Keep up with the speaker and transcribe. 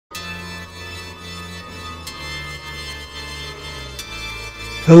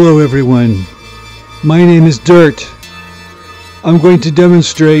Hello everyone, my name is Dirt. I'm going to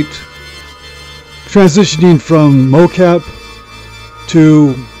demonstrate transitioning from Mocap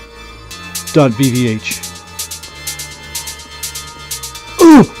to .vvh.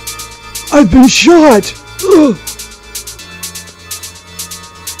 Oh! I've been shot!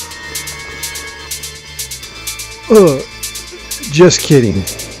 Just kidding.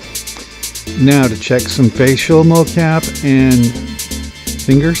 Now to check some facial mocap and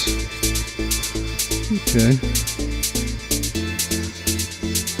fingers. Okay.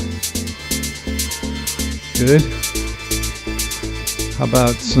 Good. How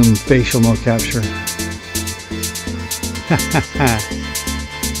about some facial mocapture?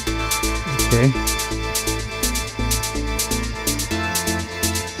 Okay.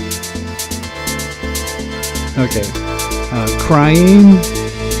 Okay. Crying,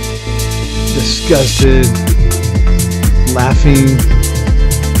 disgusted, laughing,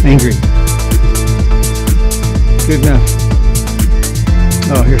 angry. Good enough.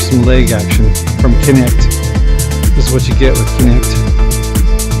 Oh, here's some leg action from Kinect. This is what you get with Kinect.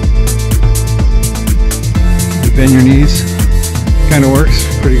 You bend your knees. Kind of works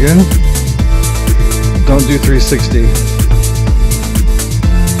pretty good. Don't do 360.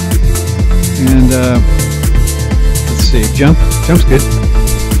 And let's see, jump's good.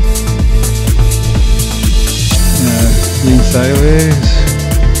 Lean sideways.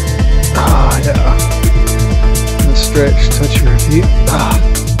 Ah, yeah. Stretch, touch your feet. Ah.